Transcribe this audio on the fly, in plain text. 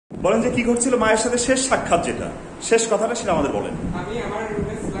বলেন যে কি ঘটছিল মায়ের সাথে শেষ সাক্ষাৎ, যেটা শেষ কথাটা সেটা আমাদের বলেন। আমি আমার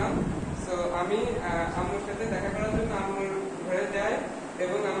রুমে ছিলাম, তো আমি আম্মুর সাথে দেখা করার জন্য আম্মুর ঘরে যাই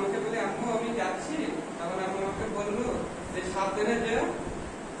এবং আম্মুকে বলি আম্মু আমি যাচ্ছি। তখন আম্মু আমাকে বললো যে সাবধানে যেও।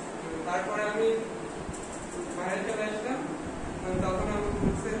 তারপরে আমি বাইরে চলে আসলাম, তখন আম্মু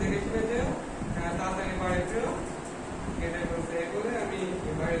বলছে দেখে শুনে যেও, তাড়াতাড়ি বাইরে যেও, এটাই বলছে। এগুলো আমি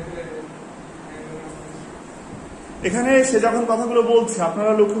বাইরে চলে যাই। এখানে সে যখন কথাগুলো বলছে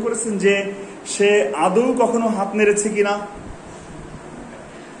আপনারা লক্ষ্য করেছেন যে সে আদৌ কখনো হাত নেড়েছে কিনা?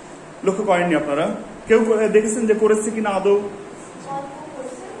 লক্ষ্য করেননি আপনারা? কেউ দেখেছেন যে করেছে কিনা আদৌ?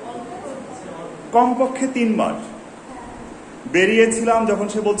 কমপক্ষে 3 বার। বেরিয়েছিলাম যখন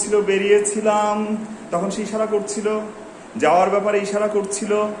সে বলছিল বেরিয়েছিলাম, তখন সে ইশারা করছিল, যাওয়ার ব্যাপারে ইশারা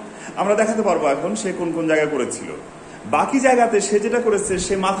করছিল। আমরা দেখাতে পারবো এখন সে কোন কোন জায়গায় করেছিল। বাকি জায়গাতে সে যেটা করেছে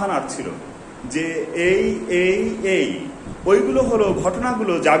সে মাথা নাড়ছিল যে এই এই এই। ওইগুলো হলো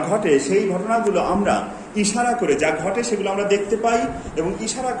ঘটনাগুলো যা ঘটে, সেই ঘটনাগুলো আমরা ইশারা করে যা ঘটে সেগুলো আমরা দেখতে পাই এবং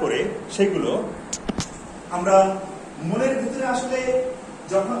ইশারা করে সেগুলো আমরা মনের ভিতরে আসলে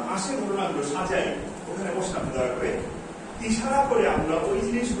যখন আসে ঘটনাগুলো সাজাই, ওখানে বসে আপনি দয়া করে ইশারা করে আমরা ওই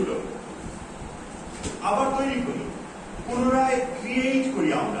জিনিসগুলো আবার তৈরি করি, পুনরায় ক্রিয়েট করি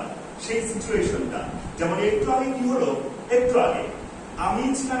আমরা সেই সিচুয়েশনটা। যেমন একটু আগে কি হলো, একটু আগে আমি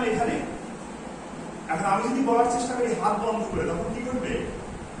ছিলাম এখানে, এখন আমি যদি বলার চেষ্টা করি হাত বন্ধ করে, তখন কি করবে?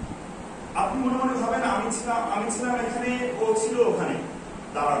 আপনি মনে মনে ভাবেন আমি ছিলাম এখানে, ও ছিল ওখানে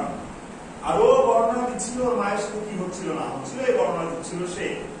দাঁড়ানো, আরো বর্ণনা দিচ্ছিল ওর মায়ের সাথে কি হচ্ছিল না হচ্ছিল, এই বর্ণনা দিচ্ছিল সে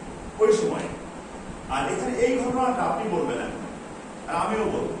ওই সময়। আর এখানে এই ঘটনাটা আপনি বলবেন এখন, আর আমিও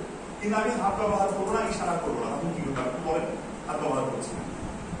বলবো, কিন্তু আমি হাত ব্যবহার করবো না, ইশারা করবো না। তখন কি করবে? আপনি বলেন হাত ব্যবহার করছেন,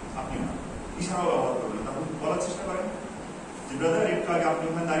 আপনি না ইশারা ব্যবহার করবেন। তখন বলার চেষ্টা করেন যে ব্রাদার একটু আগে আপনি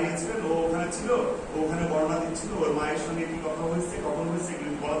ওখানে দাঁড়িয়েছিলেন, ও ওখানে ছিল, ও ওখানে বর্ণনা দিচ্ছিল, ওর মায়ের সঙ্গে কি কথা হয়েছে, কখন হয়েছে,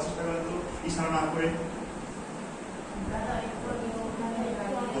 এগুলো বলার চেষ্টা করেন তো ইশারা না করে।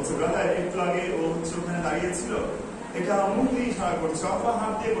 বলছে ব্রাদার একটু আগে ও হচ্ছে ওখানে দাঁড়িয়েছিল, এটা মুখ দিয়ে ইশারা করছে অথবা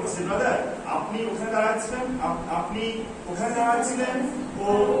হাত দিয়ে করছে। ব্রাদার আপনি ওখানে দাঁড়াচ্ছিলেন, আপনি ওখানে দাঁড়াচ্ছিলেন, ও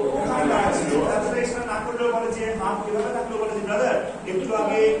ওখানে দাঁড়াচ্ছিল। তাছাড়া ইশারা না করলেও বলে যে হাত এভাবে থাকলেও বলে যে ব্রাদার একটু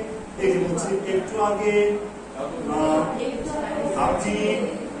আগে, এই যে বলছে একটু আগে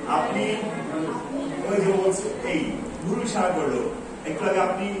আপনি ওই যে বলছে এই ভুল ইশারা করলো, একটু আগে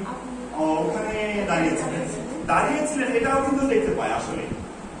আপনি ওখানে দাঁড়িয়েছিলেন, এটাও কিন্তু দেখতে পায় আসলে।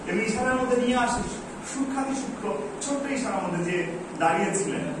 এবং ইশারার মধ্যে নিয়ে আসে সূক্ষ্মাতি সূক্ষ্ম ছোট্ট ইশারার মধ্যে যে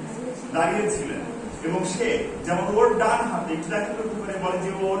দাঁড়িয়েছিলেন এবং সে যেমন ওর ডান হাতে একটু দেখে করে বলে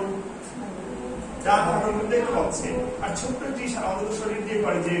যে ওর ডান হাতে দেখতে পাচ্ছে, আর ছোট্ট একটি ইশারা আমাদের শরীর দিয়ে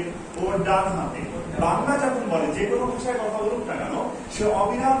করে যে ওর ডান হাতে। বাংলা যখন বলে যে কোনো ভাষায় কথা বলুক না কেন, সে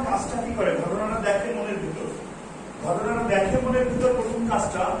অবিরাম কাজটা কি করে? ঘটনাটা দেখে মনের ভিতর, প্রথম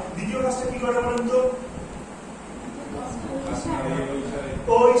কাজটা। দ্বিতীয় কাজটা কি করে বলেন তো?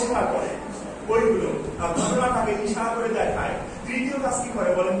 ও ইশারা করে, ওইগুলো ঘটনাটাকে ইশারা করে দেখায়। তৃতীয় কাজ কি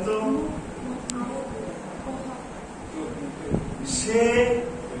করে বলেন তো? সে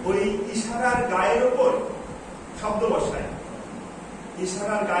ওই ইশারার গায়ের উপর শব্দ বসায়।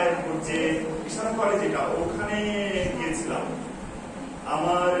 ইশারার গায়ের উপর যে ইশারা করে, যেটা ওখানে গিয়েছিলাম,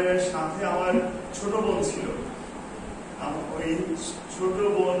 আমার সাথে আমার ছোট বোন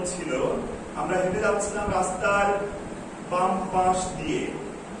ছিল, আমরা হেঁটে যাচ্ছিলাম রাস্তার বাম পাশ দিয়ে।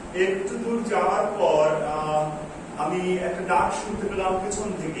 একটু দূর যাওয়ার পর আমি একটা ডাক শুনতে পেলাম পেছন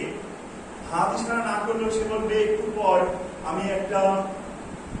থেকে। হাত ইশারা না করলেও সে বলবে একটু পর আমি একটা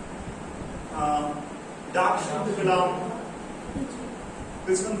ডাক শুনতে পেলাম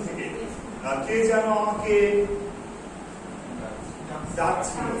পেছন থেকে, কে যেন আমাকে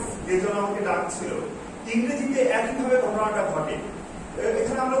ডাকছিল। ইংরেজিতে একইভাবে ঘটনাটা ঘটে।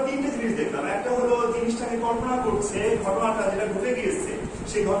 এখানে আমরা 3টে জিনিস দেখলাম। একটা হলো জিনিসটাকে কল্পনা করছে, ঘটনাটা যেটা ঘটে গিয়েছে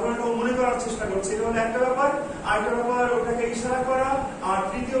সেই ঘটনাটা মনে করার চেষ্টা করছে, এটা হলো একটা ব্যাপার। আরেকটা ব্যাপার ওটাকে ইশারা করা। আর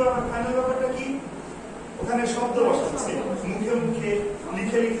তৃতীয় ব্যাপার, ফাইনাল ব্যাপারটা কি? ওখানে শব্দ বসাচ্ছে, মুখে মুখে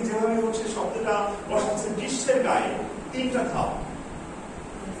লিখে লিখে যেভাবে হচ্ছে শব্দটা বসাচ্ছে দৃশ্যের গায়ে। 3টা ধাপ।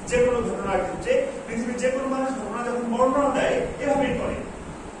 যে কোনো ঘটনার ক্ষেত্রে পৃথিবীর যে কোনো মানুষ ঘটনা যখন বর্ণনা দেয় এভাবেই করে।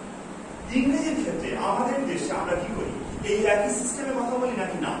 ইংরেজির ক্ষেত্রে আমাদের দেশে আমরা কি করি? এই একই সিস্টেমে কথা বলি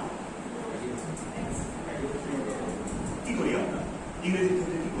নাকি না? কি করি আমরা ইংরেজির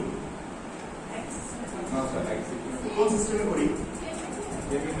ক্ষেত্রে? কি করি? কোন সিস্টেমে করি?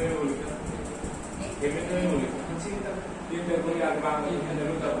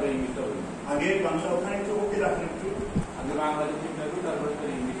 আগে বাংলা ওখানে একটু ওকে রাখেন, একটু আগে বাংলাতে চিন্তা করি তারপরে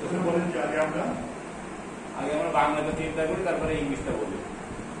ইংলিশটা বলেন। যে আগে আমরা বাংলাতে চিন্তা করি তারপরে ইংলিশটা বলি,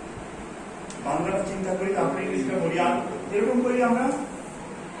 বাংলাতে চিন্তা করি তারপরে ইংলিশটা বলি। আর এরকম করি আমরা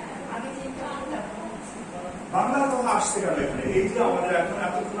আসছে কেন এখানে? এই যে আমাদের এখন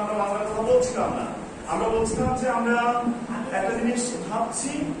এতক্ষণ আমরা বাংলার কথা বলছিলাম না, আমরা বলছিলাম যে আমরা একটা জিনিস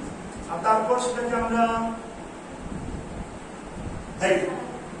ভাবছি আর তারপর সেটাকে আমরা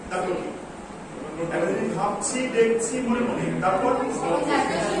তারপর কি একটা জিনিস ভাবছি, দেখছি মনে মনে, তারপর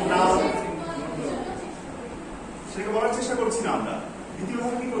সেটাকে বলার চেষ্টা করছি না আমরা। দ্বিতীয়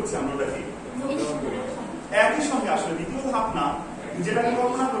ধাপ কি করছি আমরা? ওটাকে একই সঙ্গে আসলে দ্বিতীয় ধাপ না, যেটাকে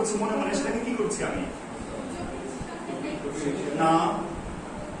কল্পনা করছি মনে মনে সেটাকে কি করছি আমি না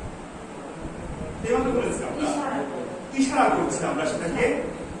এভাবে বলেছি আমরা ইশারা করছি আমরা সেটাকে,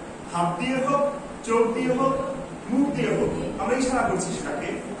 হাত দিয়ে হোক, চোখ দিয়ে হোক, মুখ দিয়ে হোক, আমরা ইশারা করছি সেটাকে।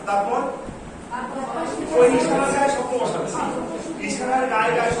 তারপর ওই ইশারার গায়ে শব্দ বসাচ্ছি, ইশারার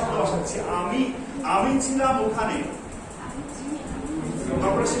গায়ে গায়ে শব্দ বসাচ্ছি। আমি ছিলাম ওখানে,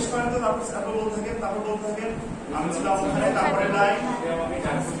 তারপরে শেষ পর্যন্ত তারপর বলতে থাকেন, তারপর বলতে থাকেন আমি ছিলাম ওখানে, তারপরে নাই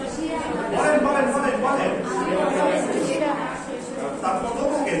বলেন বলেন বলেন বলেন, তারপর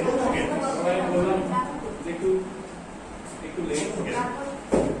বলতে থাকেন বলতে থাকেন।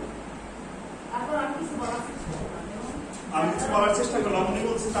 আমি কিছু বলার চেষ্টা করলাম, উনি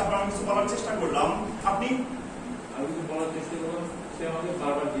বলছেন তারপর আমি কিছু বলার চেষ্টা করলাম, আপনি আমি কিছু বলার চেষ্টা করলাম, সে আমাকে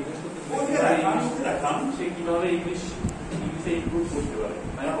বারবার জিজ্ঞেস করতে দেখান সে কিভাবে ইংলিশে ইমপ্রুভ করতে পারে।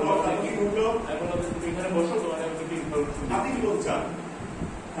 কি করলো? এখন তুমি এখানে বসো, তোমার আপনি কি বলছেন?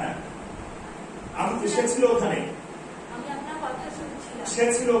 হ্যাঁ, আমি সে ছিল ওখানে, সে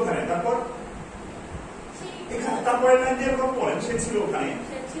ছিল ওখানে, তারপর তারপরে লাইন দিয়ে পড়েন সে ছিল ওখানে,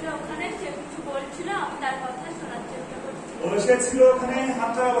 সে ছিল ওখানে, সে কিছু বলছিল, আমি তার কথা শোনার চেষ্টা করছি। সে ছিল ওখানে,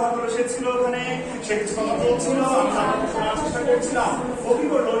 হাতটা ব্যবহার করে সে ছিল ওখানে, সে কিছু কথা বলছিল, আমি তার কথা শোনার চেষ্টা করছিলাম। ও কি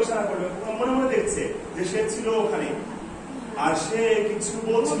করলো? ইশারা করবে, মনে মনে দেখছে যে সে ছিল ওখানে আর সে কিছু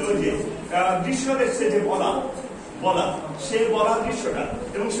বলছিল, যে দৃশ্য দেখছে, যে বলা বলা সে বলা দৃশ্যটা,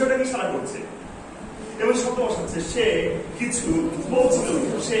 এবং সেটাকে ইশারা করছে এবং শব্দ বসাচ্ছে। সে কিছু বলছিল,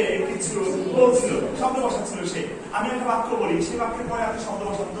 সে কিছু বলছিল, শব্দ বসাচ্ছিল সে। আমি একটা বাক্য বলি, সেই বাক্যের পরে আপনি শব্দ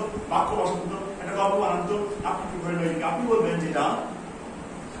বসান্ত, বাক্য বসান্ত, একটা গল্প বানান্ত, আপনি কি ধরে নেবেন? আপনি বলবেন যেটা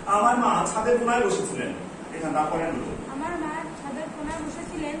আমার মা ছাদের কোনায় বসেছিলেন, এখানে তারপরে আমার মা ছাদের কোনায়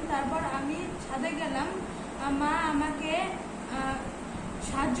বসেছিলেন, তারপর আমি ছাদে গেলাম, মা আমাকে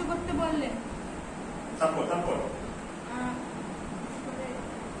সাহায্য করতে বললেন। তারপর তারপর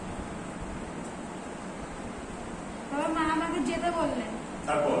মা আমাকে যেতে বললেন।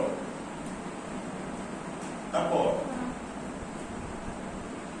 তারপর তারপর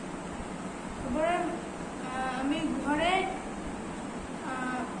আমি ঘরে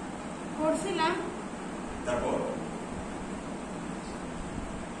পড়ছিলাম। তারপর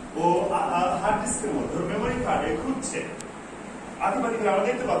ও হার্ড ডিস্কের মধ্যে মেমোরি কার্ডে খুঁজছে, আধিপাতিক আমরা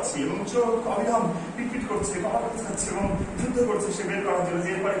দেখতে পাচ্ছি, এবং চোখ অবিরাম পিটপিট করছে, কপা করতে থাকছে এবং যুদ্ধ করছে সে বের করার জন্য,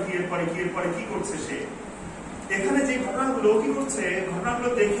 এরপরে কি এরপরে কি এরপরে কি করছে সে। এখানে যে ঘটনাগুলো কি করছে, ঘটনাগুলো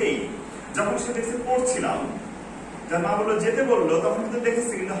দেখেই যখন সে দেখছে পড়ছিলাম, যার মা বললো যেতে বললো, তখন কিন্তু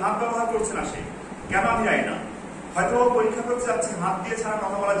দেখেছে, কিন্তু হাত ব্যবহার করছে না সে। কেন আমি জানি না, হয়তো পরীক্ষা করতে যাচ্ছে হাত দিয়ে ছাড়া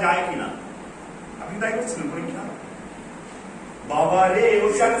কথা বলা যায় কিনা। আপনি তাই করছিলেন পরীক্ষা? বাবা রে, ও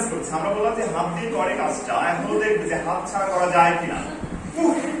চ্যালেঞ্জ করছে। আমরা বললাম যে হাত দিয়ে করে কাজটা, এখনো দেখবে যে হাত ছাড়া করা যায় কিনা।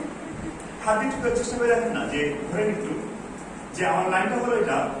 হাত দিয়ে ঠিক চেষ্টা করে দেখেন না, যে ধরে নিত যে আমার লাইনটা হলো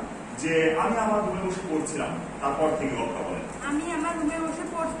এটা, যে আমি আমার রুমে বসে পড়ছিলাম, তারপর থেকে গল্পটা বলেন। আমি আমার রুমে বসে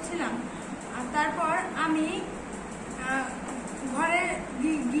পড়ছিলাম, আর তারপর আমি ঘরে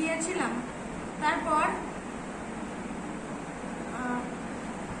গিয়েছিলাম, তারপর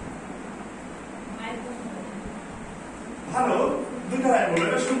ভালো, দুইটা লাইন বলো,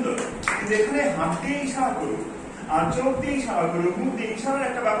 এটা সুন্দর। কিন্তু এখানে হাত দিয়ে ইশারা করুক আর চোখ দিয়ে ইশারা করুক, মুখ দিয়ে ইশারার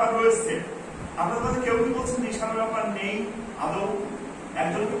একটা ব্যাপার রয়েছে। আপনার মধ্যে কেউ কি বলছেন যে ইশারার ব্যাপার নেই? আদৌ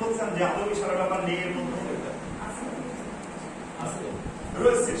একজনকে বলছেন যে আদৌ ইশারার ব্যাপার নেই? এর মধ্যে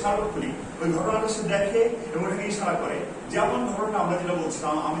রয়েছে সার্বক্ষণিক। ওই ঘটনাটা সে দেখে এবং ওটাকে ইশারা করে। যেমন ঘটনা আমরা যেটা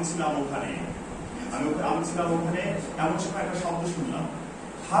বলছিলাম, আমি ছিলাম ওখানে, আমি ছিলাম ওখানে, এমন সময় একটা শব্দ শুনলাম,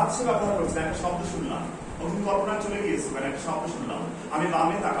 হাত সে ব্যবহার করছে, একটা শব্দ শুনলাম, ওখানে কল্পনা চলে গিয়েছে, একটা শব্দ শুনলাম, আমি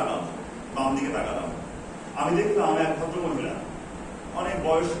বামে তাকালাম, বাম দিকে তাকালাম, আমি দেখলাম এক ভদ্র মহিলা, অনেক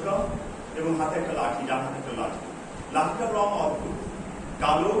বয়স্ক, এবং হাতে একটা লাঠি, ডান হাতে একটা লাঠি, লাঠিটার রং অদ্ভুত,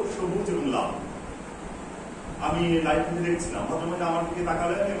 কালো, সবুজ এবং লাল। আমি লাইট থেকে দেখছিলাম, ভদ্রমহিলা আমার দিকে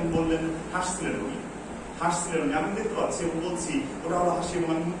তাকালেন এবং বললেন, হাসছিলেন উনি, হাসছিলেন উনি, আমি দেখতে পাচ্ছি এবং বলছি ওটা হলো হাসি, এবং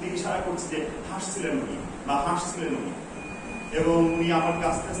আমি মুখ দিয়ে ইশারা করছি যে হাসছিলেন উনি বা হাসছিলেন উনি। এবং উনি আমার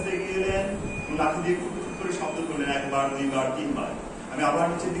কাছে কাছে এগিয়ে এলেন, লাঠি দিয়ে খুব খুব করে শব্দ করলেন, একবার, দুইবার, তিনবার। আমি আবার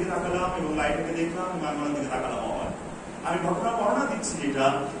নিচের দিকে তাকালাম এবং লাইটটাকে দেখলাম এবং আমি ওনার দিকে তাকালাম আবার। আমি ঘটনা বর্ণনা দিচ্ছি, যেটা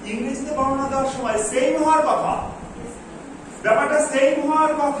ইংরেজিতে বর্ণনা দেওয়ার সময় সেম হওয়ার কথা, ব্যাপারটা সেম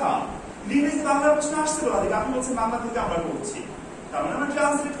হওয়ার কথা, ইংরেজি বাংলার প্রশ্ন আসছে কোথা থেকে? আপনি বলছেন বাংলা থেকে আমরা করছি, তার মানে আমরা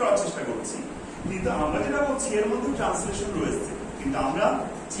ট্রান্সলেট করার চেষ্টা করছি। কিন্তু আমরা যেটা বলছি এর মধ্যে ট্রান্সলেশন রয়েছে, কিন্তু আমরা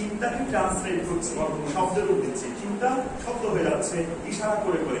চিন্তাকে ট্রান্সলেট করছি, শব্দের রূপ দিচ্ছি, চিন্তা শব্দ হয়ে যাচ্ছে ইশারা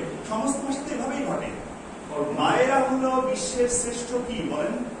করে করে। সমস্ত ভাষাতে এভাবেই ঘটে। মায়েরা হলো বিশ্বের শ্রেষ্ঠ কি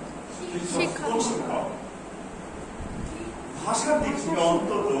বলেন? কোন শিক্ষক? ভাষার দিক থেকে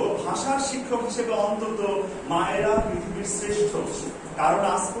অন্তত, ভাষার শিক্ষক হিসেবে অন্তত মায়েরা পৃথিবীর শ্রেষ্ঠ। কারণ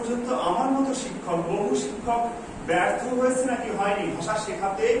আজ পর্যন্ত আমার মতো শিক্ষক, বহু শিক্ষক ব্যর্থ হয়েছে নাকি হয়নি ভাষা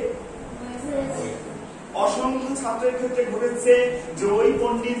শেখাতে? অসংখ্য ছাত্রের ক্ষেত্রে ঘটেছে যে ওই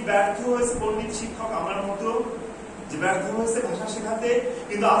পণ্ডিত ব্যর্থ হয়েছে, পণ্ডিত শিক্ষক আমার মতো যে ব্যর্থ হয়েছে ভাষা শেখাতে।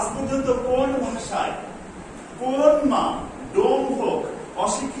 কিন্তু আজ পর্যন্ত কোন ভাষায়, কোন মা, ডোম হোক,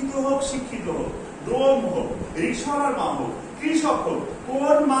 অশিক্ষিত হোক, শিক্ষিত হোক, ডোম হোক, রিক্সাওয়ালার মা হোক, কৃষক হোক,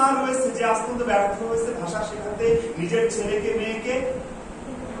 কোন মা রয়েছে যে আজ পর্যন্ত ব্যর্থ হয়েছে ভাষা শেখাতে নিজের ছেলেকে মেয়েকে?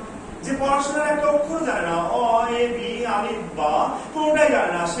 যে পড়াশোনার একটা অক্ষর জানে না, অ এ বি আলিফ বা কোনটাই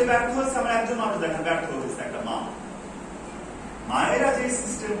জানে না, সে ব্যর্থ হয়েছে। আমরা একজন মানুষ দেখা ব্যর্থ হয়েছে, একটা মা। মায়েরা যে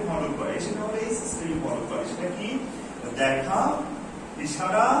সিস্টেম ফলো করে সেটা হলো এই সিস্টেম ফলো করে। সেটা কি? দেখা,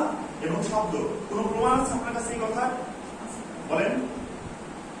 ইশারা এবং শব্দ। কোন প্রমাণ আছে আপনার কাছে এই কথা? বলেন।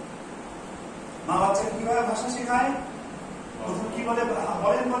 মা বাচ্চাকে কিভাবে ভাষা শেখায়? প্রথম কি বলে?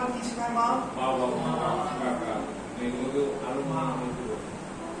 বলেন বলেন, কি শেখায় মা?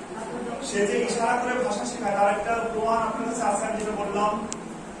 সে যে ইশারা করে ভাষা শেখায় তার একটা প্রমাণ আপনার কাছে আছে। আমি যেটা বললাম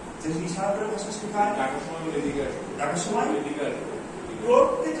যে ইশারা করে ভাষা শেখায়, ডাকার সময়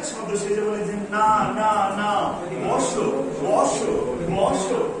প্রত্যেকটা শব্দ সে যে বলে যে না না না, বসো বসো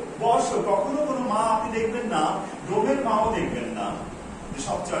বসো বসো। কখনো কোনো মা আপনি দেখবেন না, ডোমের মাও দেখবেন না যে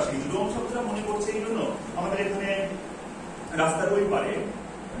সবচেয়ে আসে। কিন্তু ডোম শব্দটা মনে করছে এই জন্য আমাদের এখানে রাস্তার ওই পারে,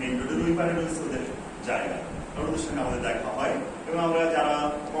 মেইন রোডের ওই পারে রয়েছে ওদের জায়গা, ওদের সঙ্গে আমাদের দেখা হয়। এবং আমরা যারা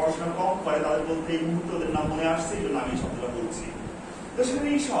পড়াশোনা কম করে তাদের বলতে এই মুহূর্তে ওদের নাম মনে আসছে, এই জন্য আমি এই শব্দটা বলছি। তো সেখানে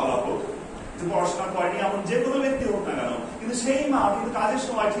রিক্সাওয়ালা হোক, যে পড়াশোনা করেনি এমন যে কোনো ব্যক্তি হোক না কেন, কিন্তু সেই মা কিন্তু কাজের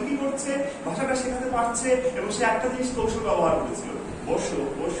সময় ঠিকই করছে, ভাষাটা শেখাতে পারছে। এবং সে একটা জিনিস কৌশল ব্যবহার করেছিল, বসো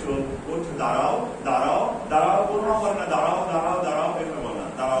বসো, ওঠো, দাঁড়াও দাঁড়াও দাঁড়াও, কোনো মা বলে না দাঁড়াও দাঁড়াও দাঁড়াও, এভাবে বলে না,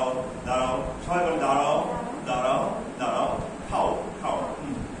 দাঁড়াও দাঁড়াও, সবাই বলে দাঁড়াও দাঁড়াও দাঁড়াও, খাও খাও,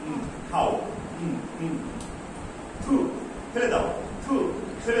 খাও, থু ফেলে দাও, থু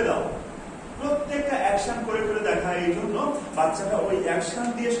ফেলে দাও। প্রত্যেকটা অ্যাকশন করে করে দেখা। এই জন্য বাচ্চাটা ওই অ্যাকশন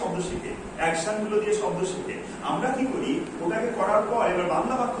দিয়ে শব্দ শিখে, অ্যাকশন গুলো দিয়ে শব্দ শিখে। আমরা কি করি, ওটাকে করার পর এবার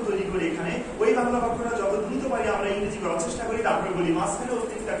বাংলা বাক্য তৈরি করি। এখানে ওই বাংলা বাক্যটা যত দ্রুত পারি আমরা ইংরেজি করার চেষ্টা করি, তারপরে বলি। মাঝখানে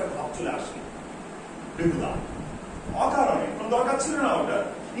অতিরিক্ত একটা ভাব চলে আসে, বেহুদা, অকারণে, কোন দরকার ছিল না ওটার।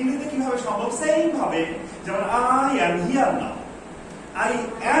 ইংরেজিতে কিভাবে সম্ভব? সেম ভাবে, যেমন I am here now, I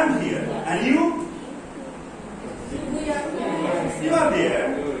am here, and you You are there,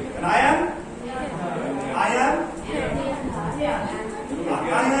 and I am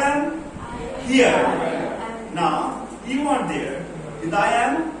here. Now, you are there, and I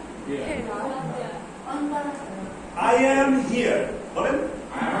am here. বলেন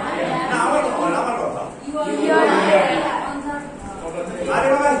না, আমার কথা বলেন, আমার কথা। আরে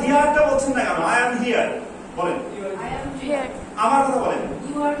বাবা, হিয়ারটা বলছেন না কেন? I am here বলেন, আমার কথা বলেন।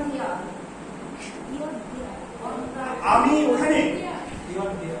 আমি ওখানে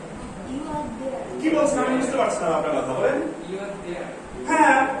কি বলছেন আমি বুঝতে পারছি না আপনার কথা। বলেন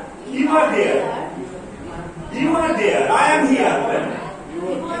হ্যাঁ, you are there, you are there, I am here। বলেন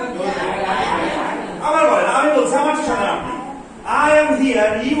আমার বলেন, আমি বলছি আমার সাথে আপনি। I am here,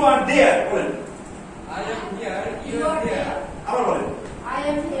 you are there। বলেন I am here, you are there। আবার বলেন I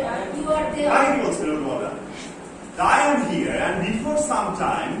am here, you are there। আগে কি বলছিলেন বলা? I am here, and before some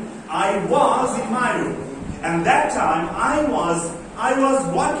time I was in my room, and that time I was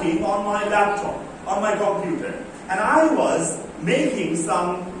working on my laptop, on my computer, and I was making some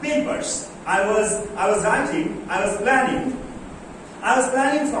papers. I was writing, I was planning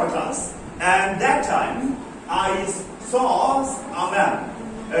for a class, and that time I saw a man.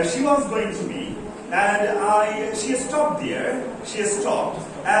 She was going to me, and she stopped there. She stopped,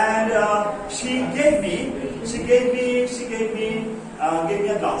 and she gave me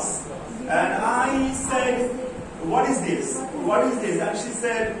a glass, and I said, "What is this? What is this?" And she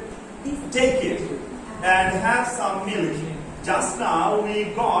said, "Take it and have some milk. Just now we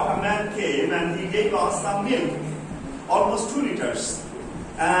got a man came and he gave us some milk, almost 2 liters,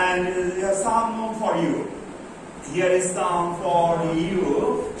 and some for you. Here is some for you."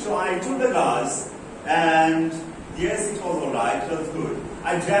 So I took the glass, and yes, it was all right. It was good.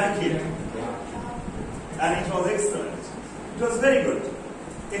 I drank it, and it was excellent. It was very good.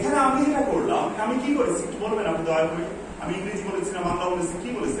 এখানে আমি যেটা করলাম, আমি কি করেছি একটু বলবেন আপনি দয়া করে? আমি ইংরেজি বলেছি না বাংলা বলেছি, কি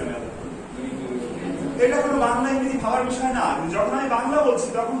বলেছি আমি? এটা কোনো বাংলা ইংরেজি ভাবার বিষয় না। যখন আমি বাংলা বলছি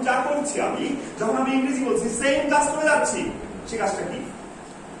তখন যা করছি আমি, যখন আমি ইংরেজি বলছি সেম কাজ করে যাচ্ছি। সে কাজটা কি?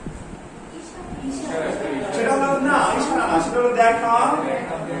 সেটা হলো না ইশারা না, সেটা হলো দেখা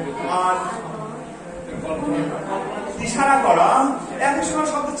আর ইশারা করা। একই সময়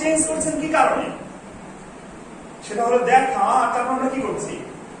শব্দ চেঞ্জ করছেন কি কারণে? সেটা হলো দেখা, আর তারপর আমরা কি করছি?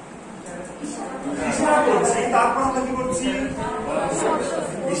 ইশারা করছি। তারপর আমরা কি করছি?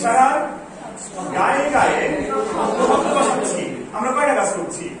 ইশারার গায়ে গায়ে শব্দ বসাচ্ছি। আমরা কয়টা কাজ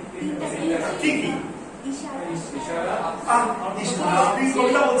করছি? কি কি? ইশারা। আপনি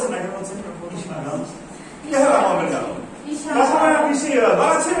কোনটা বলছেন না, এটা বলছেন ইশারা। কি হবে আমাদের না? কথা বলেন আপনি, সেই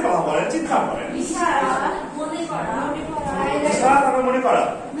গলা ছেড়ে কথা বলেন, চিৎকার করেন। ইশারা তারপর মনে করা।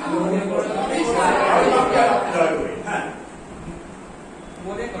 হ্যাঁ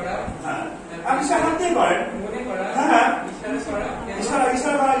মনে করা। হ্যাঁ আপনি সে হাত দিয়ে করেন। মনে করা। হ্যাঁ ইশারা করা।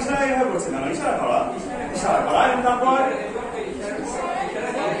 ইশারা করা। ইশারা এভাবে করছেন না, ইশারা করা। ইশারা করা এবং তারপর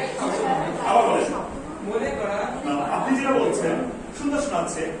আবার বলেন মনে করা। আপনি যেটা বলছেন সুন্দর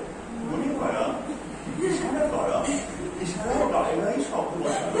শোনাচ্ছে। মনে করা, ইশারা করা, ইশারা করা, এই শব্দ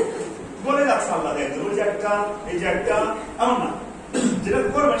বলে যাচ্ছে আল্লাহ দেখতে। ওই যে একটা, এই যে একটা, এমন না যেটা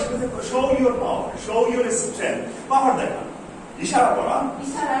করবেন সেটা show your power, show your strength, পাওয়ার দেখা। ইশারা করা,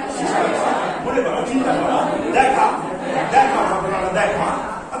 মনে করা, চিন্তা করা, দেখা, দেখা ঘটনাটা দেখা,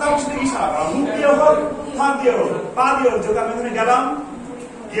 আর তারপর সেটা ইশারা করা। মুখ দিয়ে হোক, হাত দিয়ে হোক, পা দিয়ে হোক। যেহেতু আমি ওখানে গেলাম,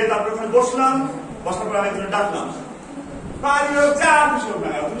 গিয়ে তারপর ওখানে বসলাম, বসার পর আমি একজনে ডাকলাম, পা দিয়ে হোক, যা খুশি হোক না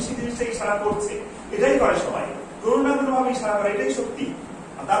কেন, তুমি সেই জিনিসটা ইশারা করছে। এটাই করে সবাই, কোনো না কোনো ভাবে ইশারা করে, এটাই শক্তি।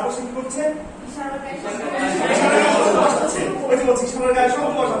 আর তারপর সে কি করছে? ইশারার গায়ে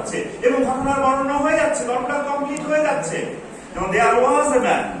শব্দ বসাচ্ছে এবং ঘটনার বর্ণনা হয়ে যাচ্ছে, গল্পটা কমপ্লিট হয়ে যাচ্ছে। Now there was a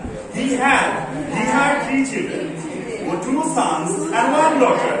man. He had 3 children, 2 sons and 1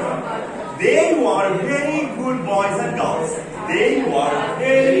 daughter. They were very good boys and girls. They were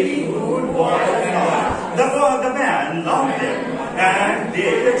very good boys and girls. The man loved them, and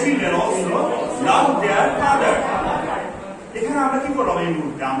the children also loved their father. এখানে আমরা কি করলাম? এই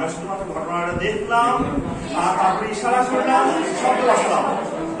মুহূর্তে আমরা শুধুমাত্র ঘটনাটা দেখলাম, আর তারপরে ইশারা করলাম, শব্দ বসালাম।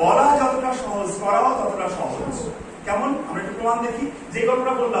 বলা যতটা সহজ, করাও ততটা সহজ। কেমন? আমরা একটু প্রমাণ দেখি। যে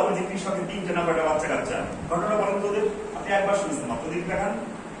গল্পটা বললাম যে কৃষকের 3 না 4টা বাচ্চা কাচ্চা, ঘটনাটা বলেন তো ওদের। আপনি একবার শুনেছেন মাত্র, দিন দেখান,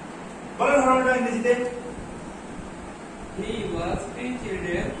 বলেন ঘটনাটা ইংরেজিতে। He was 3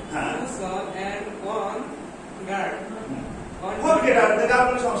 children, 2 sons and 1 girl. One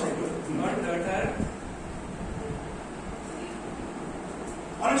daughter.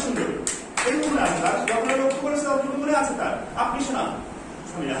 অনেক সুন্দর। এই মনে আছে তার, আপনারা লক্ষ্য করেছেন, অতটুকু মনে আছে তার। আপনি শোনান।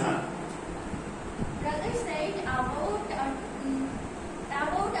 শুনিয়া। হ্যাঁ। Brother said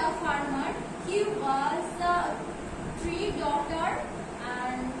about a farmer. He was 3 daughters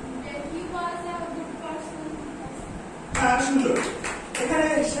and he was a good person. হ্যাঁ সুন্দর। এখানে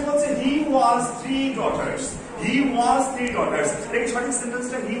সে বলছে he was 3 daughters. He was 3 daughters. এই সঠিক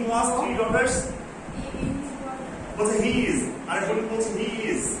সেন্টেন্সটা he was 3 daughters বলছে he is, আর বলি বলছে he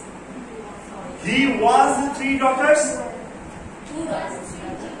is. He was 3 daughters. He was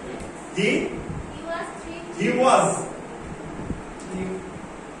 3 children. He was 3. He was.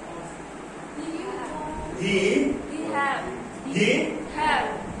 He have. He Have.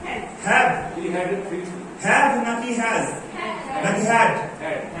 have. He had 3. Have নাকি has? নাকি had?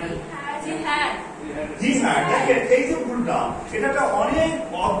 He had. He had. দেখেন এই যে ভুলটা, এটা একটা অনেক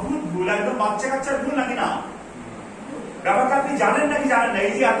অদ্ভুত ভুল, একদম বাচ্চা কাচ্চার ভুল নাকি না? ব্যাপারটা আপনি জানেন নাকি জানেন না?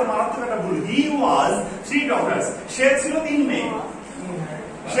 এই যে এত মারাত্মক একটা ভুল। He was 3 daughters. সে ছিল 3 মেয়ে।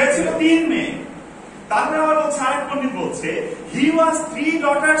 সে ছিল 3 মেয়ে। তারপরে আবার বলছে, আরেক পণ্ডিত বলছে he was 3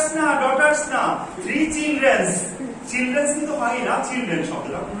 daughters না, 3 children. চিলড্রেন কিন্তু হয় না, চিলড্রেন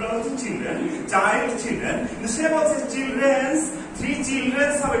শব্দটা প্লুরাল হচ্ছে চিলড্রেন, চাইল্ড চিলড্রেন। কিন্তু সে বলছে চিলড্রেন, 3 children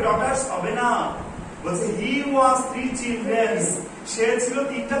হবে, ডটার্স হবে না। বলছে he was 3 children. সে ছিল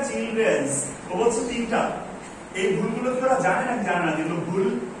 3টা চিলড্রেন। ও বলছে 3টা। এই ভুলগুলো কি ওরা জানে নাকি জানে না? যেগুলো ভুল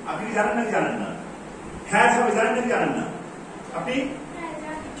আপনি জানেন নাকি জানেন না? হ্যাঁ হবে, জানেন নাকি জানেন না? আপনি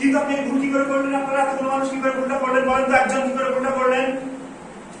কিন্তু আপনি এই ভুল কি করে করলেন? আপনারা এতগুলো মানুষ কি করে ভুলটা করলেন বলেন তো? একজন কি করে ভুলটা করলেন?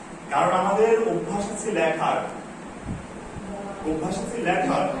 কারণ আমাদের অভ্যাস আছে লেখার, অভ্যাস আছে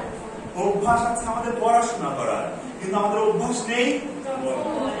লেখার, অভ্যাস আছে আমাদের পড়াশোনা করার, কিন্তু আমাদের অভ্যাস নেই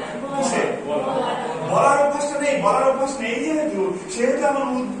বলার অভ্যাসটা নেই। বলার অভ্যাস নেই সেহেতু আমার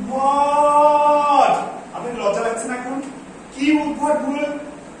উদ্ভট। আপনার লজ্জা লাগছে না এখন? কি উদ্ভট ভুল!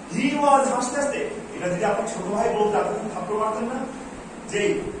 হি ওয়াজ, হাসতে হাসতে। এটা যদি আপনার ছোট ভাই বলতে আপনি থাপ্পড় মারতেন না যে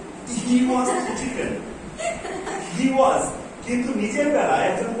হি ওয়াজ চিকেন, হি ওয়াজ। কিন্তু নিজের বেলায়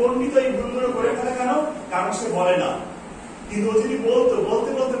একজন পণ্ডিত এই ভুলগুলো করে ফেলে কেন? কারণ সে বলে না। কিন্তু ও যদি বলতে বলতে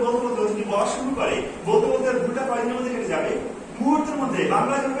ও যদি বলা শুরু করে, বলতে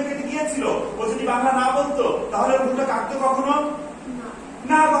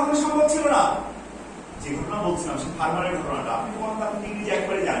ঘটনা, যে ঘটনা বলছিলাম সে ফার্মারের ঘটনাটা, আপনি বলেন আপনি ইংরেজি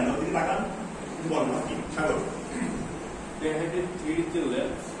একবারে জানেন না, ওদিকে তাকান, বলেন আপনি সাগর। They had 3 children,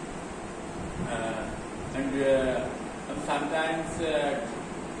 and sometimes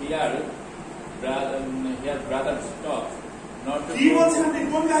here brother stops not to কি বলছেন আপনি,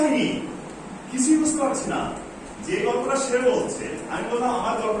 কোন কাহিনী? কিছুই বুঝতে পারছি না। যে গল্পটা সে বলছে, আমি বললাম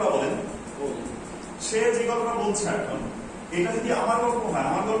আমার গল্পটা বলেন। সে যে গল্পটা বলছে এখন, এটা যদি আমার গল্প হয়,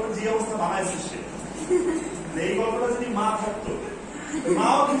 আমার গল্প যে অবস্থা বানাইছে সে, এই গল্পটা যদি মা থাকতো,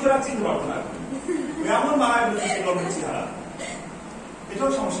 মাও কিন্তু আর চিনতে পারতো না। এমন বানায় বলছে সেই গল্পের চেহারা, এটাও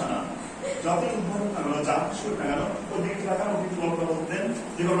সমস্যা না। যতই উদ্ভাবন না কেন, যা কিছু না কেন, ওর দিকে তাকান, ওর দিকে গল্পটা বলতেন,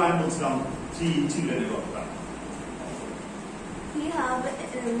 যে গল্প আমি বলছিলাম চিলড্রেনের গল্পটা। He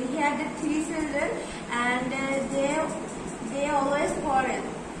had 3 children, and they always quarrel.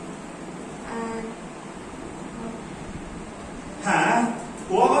 And হ্যাঁ,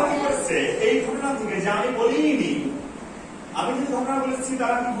 ও আবার কি করছে এই ঘটনা থেকে, যে আমি বলিনি, আমি যে ঘটনা বলেছি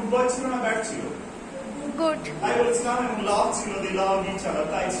তারা কি গুড বয় ছিল না ব্যাড ছিল? good. তাই বলেছিলাম, এবং লাভ ছিল, দি লাভ ইচ আদার,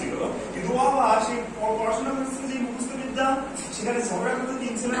 তাই ছিল। কিন্তু ও আবার সেই পড়াশোনা করছে যে মুখস্থ বিদ্যা, সেখানে ঝগড়া করতে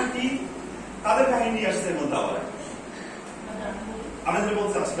 3 ছেলে নাকি তাদের কাহিনী নিয়ে আসছে এর মধ্যে। আবার আমি যেটা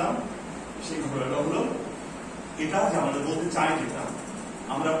বলতে চাচ্ছিলাম সেই ঘটনাটা হলো এটা, যে আমরা বলতে চাই যেটা,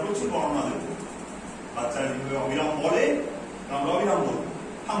 আমরা প্রচুর বর্ণনা দেব। বাচ্চারা যেভাবে অবিরাম বলে আমরা অবিরাম বলবো,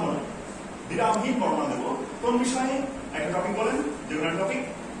 থামবো না, বিরামহীন বর্ণনা দেবো। কোন বিষয়ে? একটা টপিক বলেন, যে কোনো টপিক।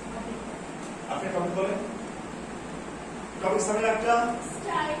 আপনি টপিক বলেন। টপিক সামনে একটা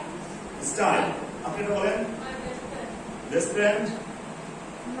স্টাইল, আপনি এটা বলেন। Best friend,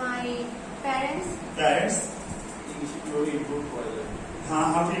 My parents. হ্যাঁ,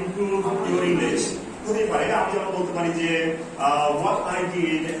 how to improve your English হতে পারে। আমি যেমন বলতে পারি যে what I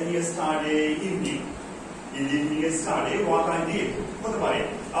did yesterday evening, yesterday what I did হতে পারে,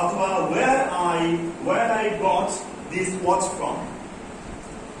 অথবা where I got this watch from,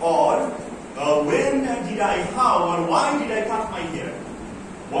 or when did I, how or why did I cut my hair,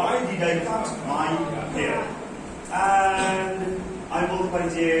 and I বলতে পারি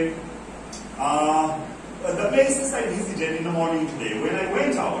যে the places I visited in the morning today, when I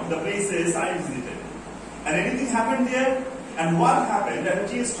went out, the places I visited, and anything happened there, and what happened at a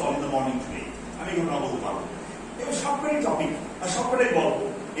tea stall in the morning today, আমি ঘটনা বলতে পারবো। এবং সবকটাই topic আর সবকটাই গল্প।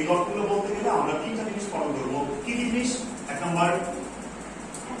 এই গল্পগুলো বলতে গেলে আমরা 3টা জিনিস ফলো করবো। কি কি জিনিস? 1 নম্বর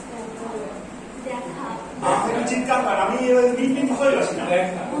চিৎকার কর, আমি মিট হয়ে গেছি না,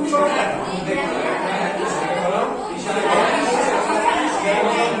 দেখা, কল্পনা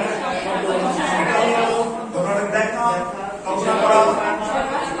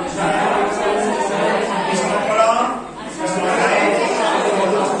করা,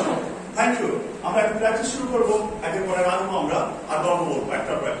 থ্যাংক ইউ। আমরা এখন প্র্যাকটিস শুরু করবো, একের পরে রাখবো আমরা, আর গল্প বলবো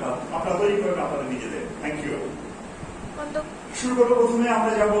একটার পর একটা। আপনারা তৈরি করবেন আপনাদের নিজেদের। Thank you. শুরু করবো, প্রথমে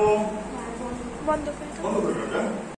আমরা যাবো, বন্ধ করে